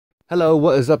Hello,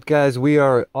 what is up, guys? We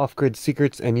are Offgrid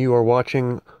Secrets, and you are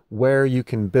watching where you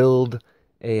can build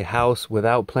a house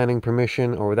without planning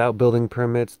permission or without building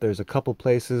permits. There's a couple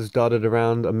places dotted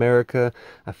around America.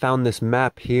 I found this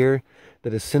map here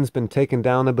that has since been taken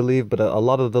down, I believe, but a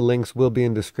lot of the links will be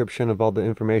in description of all the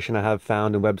information I have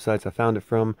found and websites I found it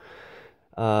from.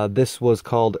 This was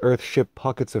called Earthship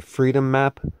Pockets of Freedom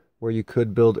map, where you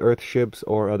could build earthships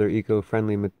or other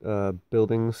eco-friendly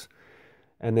buildings.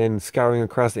 And then scouring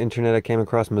across the internet, I came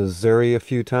across Missouri a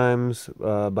few times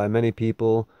by many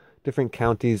people. Different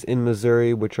counties in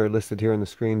Missouri, which are listed here on the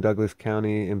screen, Douglas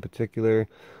County in particular.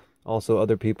 Also,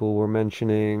 other people were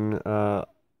mentioning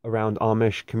around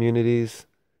Amish communities,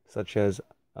 such as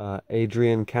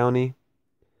Adrian County.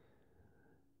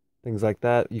 Things like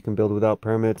that. You can build without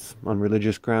permits on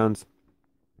religious grounds.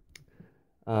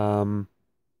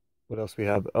 What else we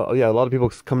have? Oh, yeah, a lot of people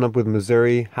coming up with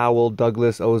Missouri, Howell,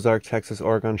 Douglas, Ozark, Texas,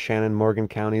 Oregon, Shannon, Morgan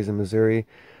counties in Missouri,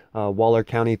 Waller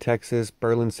County, Texas,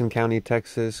 Burleson County,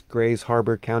 Texas, Grays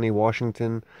Harbor County,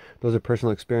 Washington. Those are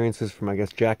personal experiences from, I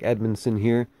guess, Jack Edmondson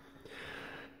here.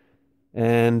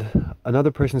 And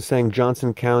another person saying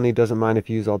Johnson County doesn't mind if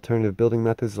you use alternative building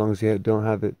methods as long as you don't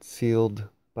have it sealed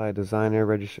by a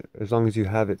designer, as long as you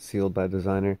have it sealed by a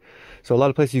designer. So a lot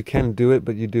of places you can do it,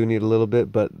 but you do need a little bit.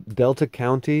 But Delta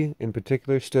County in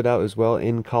particular stood out as well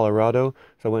in Colorado.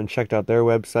 So I went and checked out their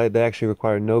website. They actually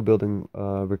require no building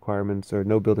requirements or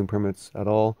no building permits at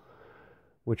all,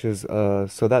 which is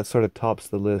so that sort of tops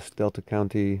the list. Delta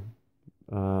County,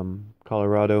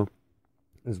 Colorado,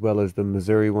 as well as the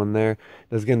Missouri one there.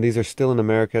 Again, these are still in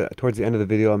America. Towards the end of the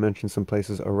video, I mentioned some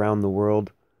places around the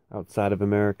world outside of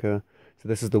America. So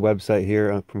this is the website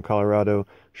here from Colorado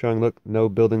showing, look, no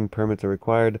building permits are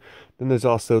required. Then there's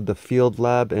also the Field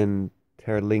Lab in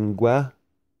Terlingua,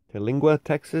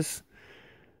 Texas.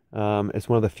 It's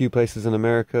one of the few places in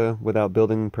America without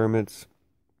building permits.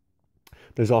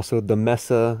 There's also the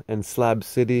Mesa and Slab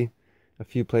City, a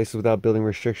few places without building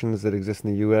restrictions that exist in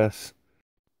the U.S.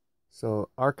 So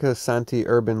Arca Santee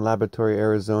Urban Laboratory,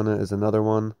 Arizona is another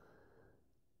one.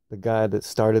 The guy that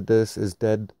started this is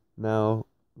dead now.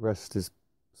 Rest his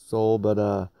soul,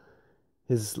 but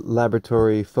his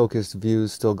laboratory focused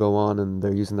views still go on, and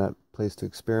they're using that place to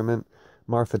experiment.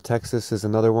 Marfa, Texas is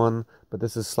another one, but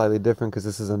this is slightly different because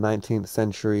this is a 19th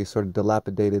century sort of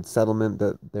dilapidated settlement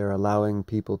that they're allowing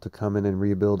people to come in and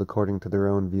rebuild according to their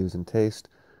own views and taste,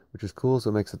 which is cool, so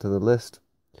it makes it to the list.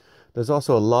 There's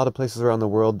also a lot of places around the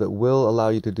world that will allow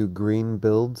you to do green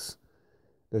builds.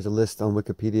 There's a list on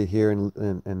Wikipedia here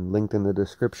and linked in the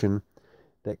description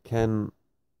that can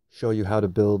show you how to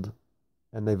build,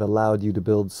 and they've allowed you to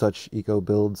build such eco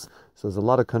builds. So there's a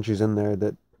lot of countries in there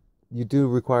that you do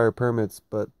require permits,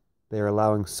 but they're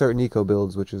allowing certain eco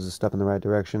builds, which is a step in the right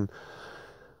direction.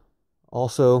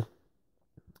 Also,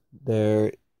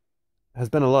 there has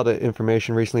been a lot of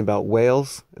information recently about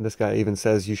whales, and this guy even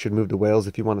says you should move to Wales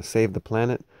if you want to save the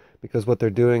planet, because what they're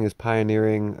doing is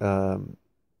pioneering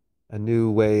a new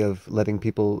way of letting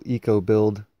people eco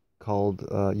build, called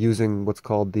using what's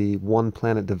called the One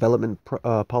Planet Development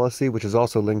Policy, which is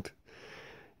also linked.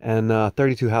 And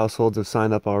 32 households have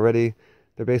signed up already.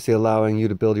 They're basically allowing you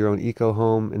to build your own eco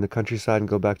home in the countryside and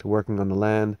go back to working on the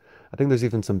land. I think there's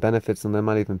even some benefits, and they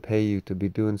might even pay you to be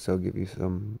doing so, give you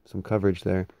some coverage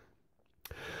there.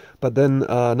 But then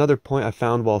another point I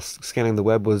found while scanning the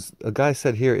web was a guy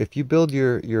said here, if you build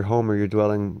your home or your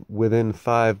dwelling within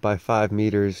 5 by 5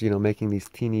 meters, making these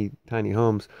teeny tiny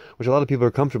homes, which a lot of people are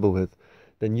comfortable with,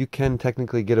 then you can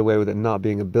technically get away with it not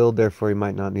being a build. Therefore, you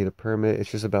might not need a permit.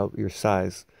 It's just about your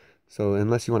size. So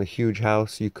unless you want a huge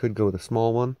house, you could go with a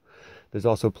small one. There's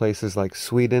also places like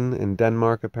Sweden and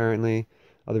Denmark, apparently.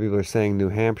 Other people are saying New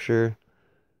Hampshire.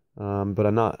 But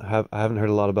I haven't heard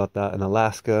a lot about that in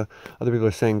Alaska. Other people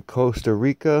are saying Costa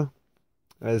Rica,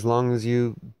 as long as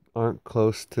you aren't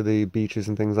close to the beaches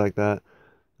and things like that.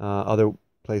 Other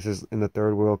places in the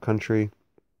third world country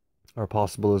are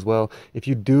possible as well. If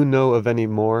you do know of any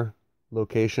more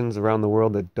locations around the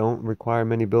world that don't require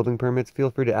many building permits,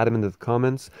 feel free to add them into the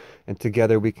comments, and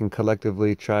together we can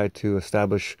collectively try to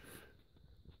establish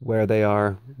where they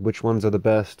are, which ones are the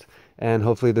best, and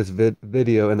hopefully this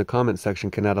video in the comment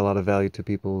section can add a lot of value to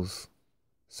people's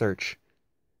search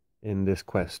in this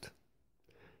quest.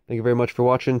 Thank you very much for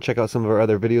watching. Check out some of our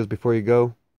other videos before you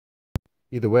go.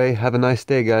 Either way, have a nice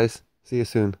day, guys. See you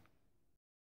soon.